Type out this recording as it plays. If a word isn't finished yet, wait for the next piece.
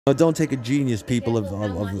No, don't take a genius, people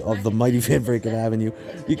of the mighty Van Franken Avenue.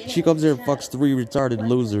 She comes here and fucks 3 retarded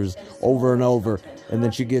losers over and over, and then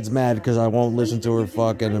she gets mad because I won't listen to her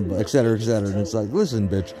fucking, etc., etc. And it's like, listen,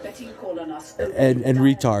 bitch. And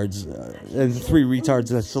retards, and 3 retards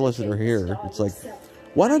that solicit her here. It's like,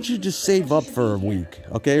 why don't you just save up for a week,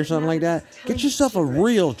 okay, or something like that? Get yourself a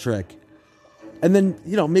real trick. And then,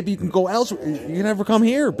 you know, maybe you can go elsewhere. You can never come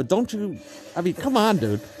here, but don't you... I mean, come on,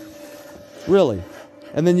 dude. Really.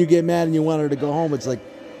 And then you get mad and you want her to go home. It's like,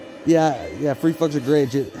 yeah, free fucks are great.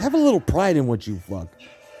 Just have a little pride in what you fuck.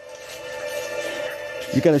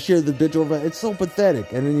 You gotta share the bitch over. It's so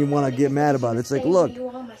pathetic. And then you want to get mad about it. It's like, look,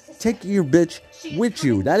 take your bitch with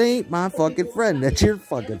you. That ain't my fucking friend. That's your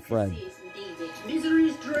fucking friend.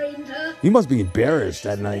 You must be embarrassed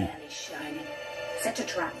that night.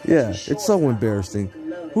 Yeah, it's so embarrassing.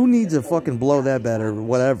 Who needs a fucking blow that bad or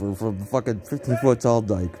whatever from a fucking 15-foot tall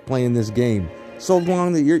dyke playing this game? So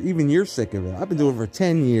long that you're sick of it. I've been doing it for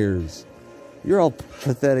 10 years. You're all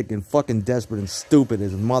pathetic and fucking desperate and stupid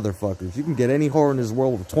as motherfuckers. You can get any whore in this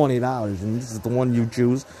world for $20, and this is the one you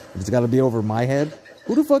choose. It's got to be over my head.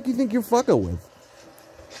 Who the fuck you think you're fucking with?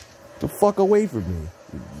 The fuck away from me.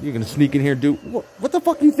 You're gonna sneak in here and do what the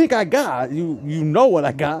fuck you think I got? You know what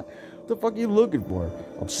I got. What the fuck are you looking for?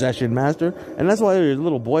 Obsession master? And that's why your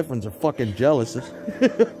little boyfriends are fucking jealous.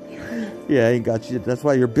 Yeah, I ain't got shit. That's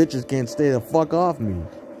why your bitches can't stay the fuck off me.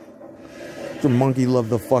 Your monkey love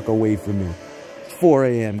the fuck away from me. It's 4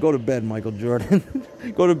 a.m. Go to bed, Michael Jordan.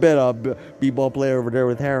 Go to bed, b-ball player over there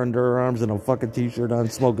with hair under her arms and a fucking t-shirt on,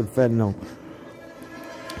 smoking fentanyl.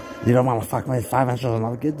 You don't want to fuck my 5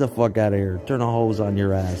 inches. Get the fuck out of here. Turn a hose on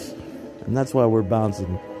your ass. And that's why we're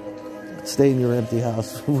bouncing. Stay in your empty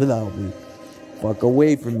house without me. Fuck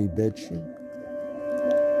away from me, bitch.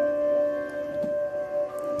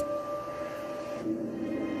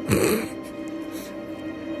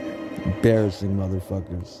 Embarrassing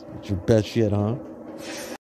motherfuckers. It's your best shit, huh?